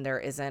when there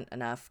isn't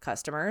enough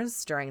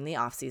customers during the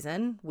off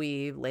season.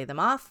 We lay them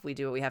off. We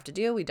do what we have to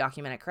do. We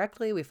document it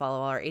correctly. We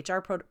follow our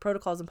HR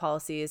protocols and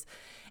policies.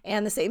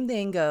 And the same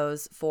thing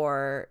goes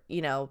for,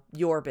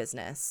 your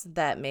business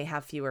that may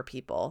have fewer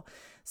people.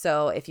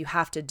 So if you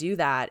have to do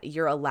that,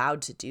 you're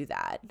allowed to do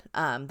that.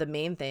 The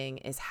main thing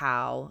is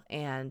how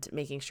and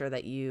making sure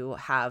that you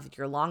have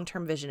your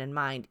long-term vision in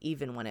mind,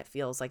 even when it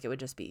feels like it would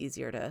just be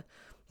easier to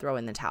throw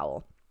in the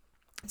towel.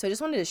 So I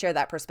just wanted to share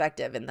that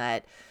perspective and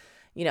that,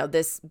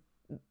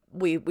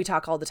 we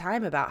talk all the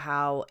time about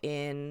how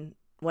in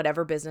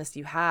whatever business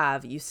you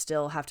have, you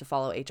still have to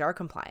follow HR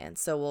compliance.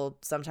 So we'll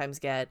sometimes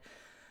get,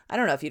 I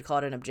don't know if you'd call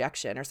it an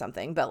objection or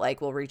something, but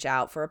we'll reach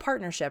out for a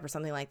partnership or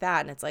something like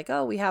that. And it's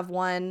oh, we have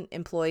one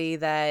employee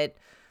that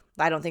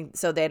I don't think,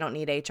 so they don't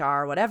need HR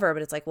or whatever.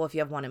 But it's well, if you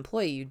have one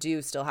employee, you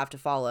do still have to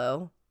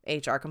follow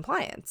HR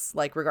compliance,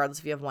 regardless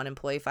if you have one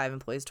employee, 5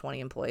 employees, 20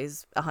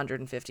 employees,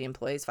 150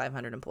 employees,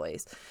 500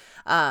 employees.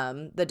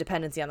 The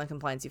dependency on the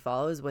compliance you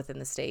follow is within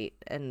the state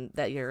and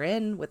that you're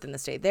in, within the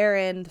state they're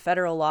in, the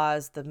federal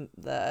laws,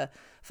 the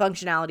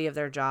functionality of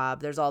their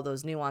job. There's all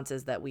those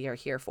nuances that we are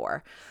here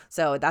for.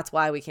 So that's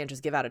why we can't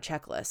just give out a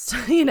checklist,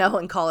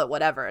 and call it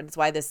whatever. And it's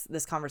why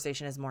this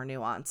conversation is more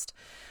nuanced.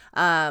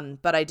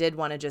 But I did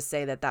want to just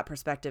say that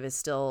perspective is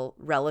still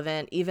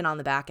relevant, even on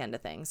the back end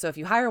of things. So if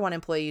you hire one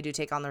employee, you do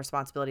take on the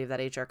responsibility of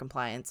that HR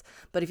compliance.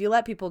 But if you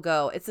let people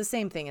go, it's the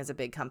same thing as a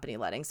big company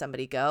letting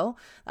somebody go.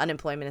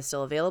 Unemployment is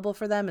still available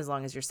for them as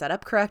long as you're set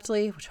up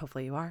correctly, which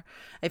hopefully you are.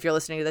 If you're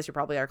listening to this, you're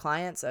probably our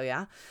client. So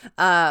yeah.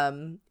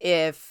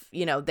 If,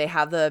 they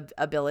have have the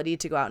ability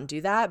to go out and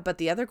do that. But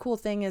the other cool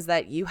thing is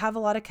that you have a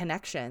lot of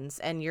connections,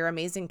 and your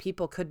amazing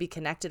people could be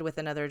connected with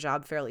another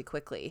job fairly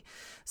quickly.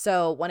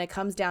 So when it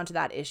comes down to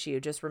that issue,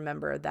 just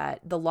remember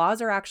that the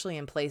laws are actually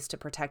in place to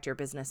protect your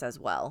business as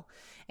well,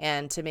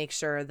 and to make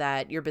sure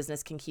that your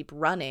business can keep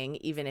running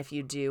even if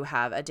you do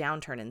have a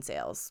downturn in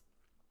sales.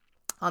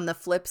 On the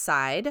flip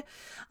side,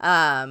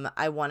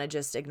 I want to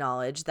just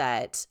acknowledge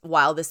that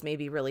while this may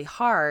be really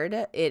hard,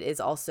 it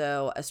is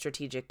also a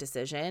strategic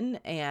decision,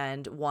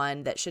 and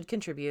one that should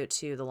contribute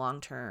to the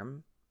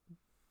long-term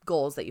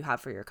goals that you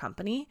have for your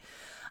company.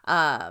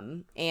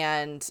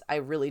 And I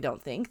really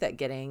don't think that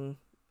getting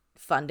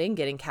funding,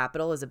 getting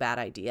capital is a bad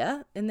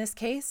idea in this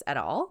case at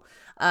all.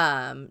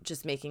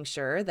 Just making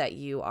sure that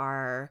you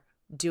are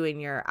doing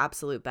your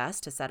absolute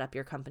best to set up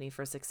your company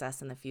for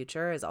success in the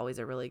future is always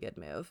a really good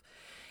move.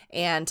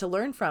 And to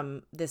learn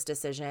from this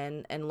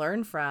decision and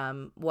learn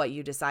from what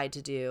you decide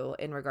to do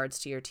in regards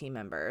to your team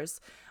members.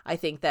 I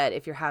think that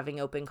if you're having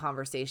open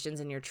conversations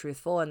and you're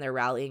truthful and they're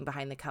rallying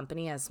behind the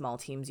company, as small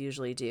teams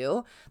usually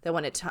do, that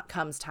when it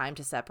comes time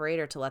to separate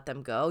or to let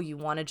them go, you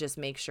want to just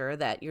make sure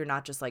that you're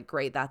not just like,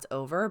 great, that's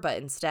over, but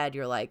instead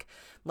you're like,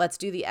 let's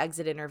do the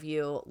exit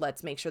interview.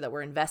 Let's make sure that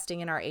we're investing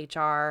in our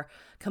HR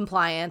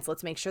compliance.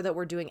 Let's make sure that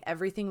we're doing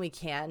everything we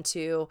can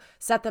to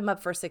set them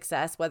up for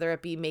success, whether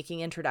it be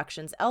making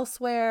introductions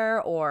elsewhere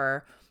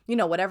or,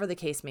 whatever the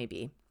case may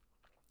be.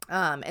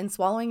 And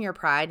swallowing your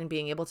pride and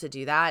being able to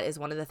do that is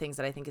one of the things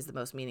that I think is the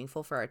most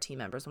meaningful for our team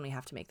members when we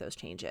have to make those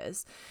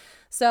changes.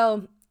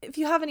 So if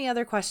you have any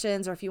other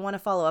questions or if you want to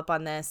follow up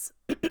on this,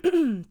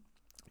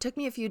 took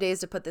me a few days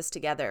to put this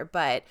together,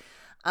 but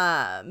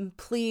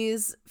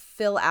please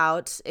fill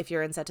out, if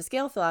you're in Set to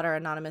Scale, fill out our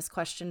anonymous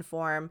question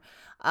form.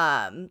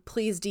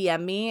 Please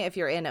DM me if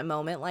you're in a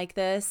moment like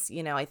this.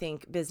 I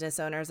think business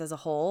owners as a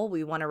whole,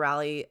 we want to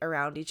rally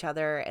around each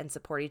other and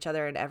support each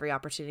other in every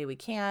opportunity we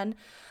can.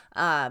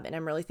 And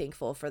I'm really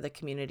thankful for the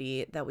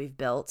community that we've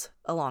built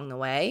along the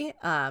way.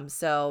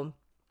 So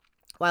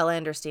while I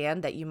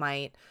understand that you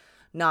might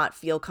not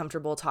feel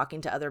comfortable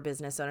talking to other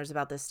business owners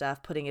about this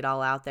stuff, putting it all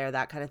out there,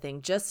 that kind of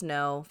thing, just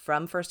know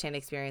from firsthand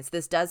experience,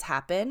 this does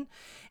happen,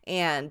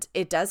 and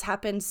it does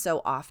happen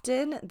so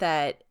often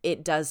that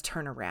it does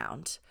turn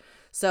around.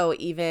 So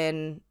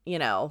even,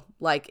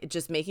 like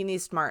just making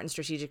these smart and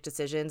strategic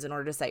decisions in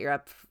order to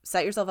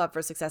set yourself up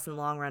for success in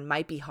the long run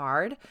might be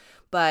hard,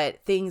 but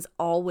things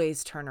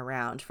always turn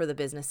around for the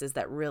businesses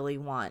that really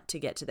want to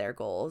get to their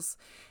goals,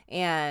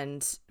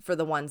 and for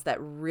the ones that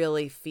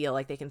really feel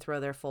like they can throw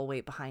their full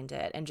weight behind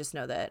it. And just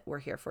know that we're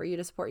here for you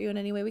to support you in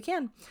any way we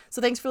can.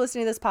 So thanks for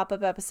listening to this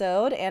pop-up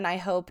episode. And I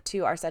hope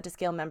to our Set to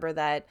Scale member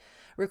that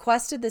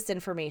requested this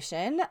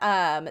information,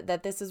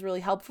 that this is really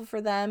helpful for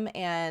them.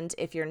 And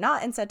if you're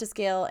not in Set to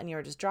Scale and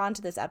you're just drawn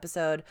to this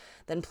episode,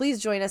 then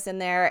please join us in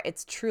there.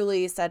 It's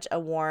truly such a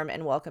warm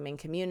and welcoming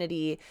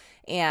community.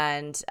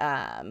 And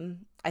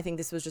I think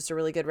this was just a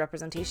really good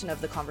representation of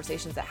the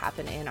conversations that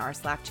happen in our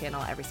Slack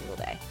channel every single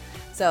day.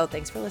 So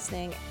thanks for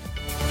listening.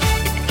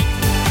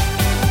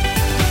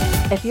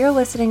 If you're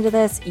listening to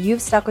this,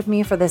 you've stuck with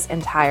me for this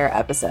entire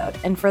episode.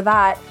 And for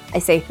that, I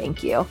say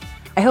thank you.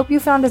 I hope you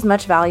found as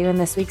much value in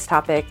this week's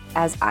topic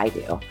as I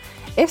do.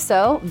 If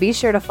so, be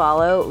sure to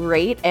follow,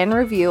 rate, and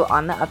review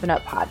on the Up and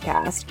Up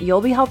podcast.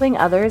 You'll be helping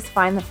others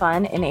find the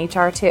fun in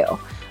HR too.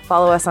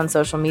 Follow us on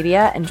social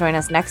media and join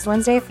us next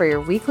Wednesday for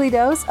your weekly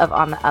dose of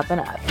On the Up and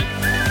Up.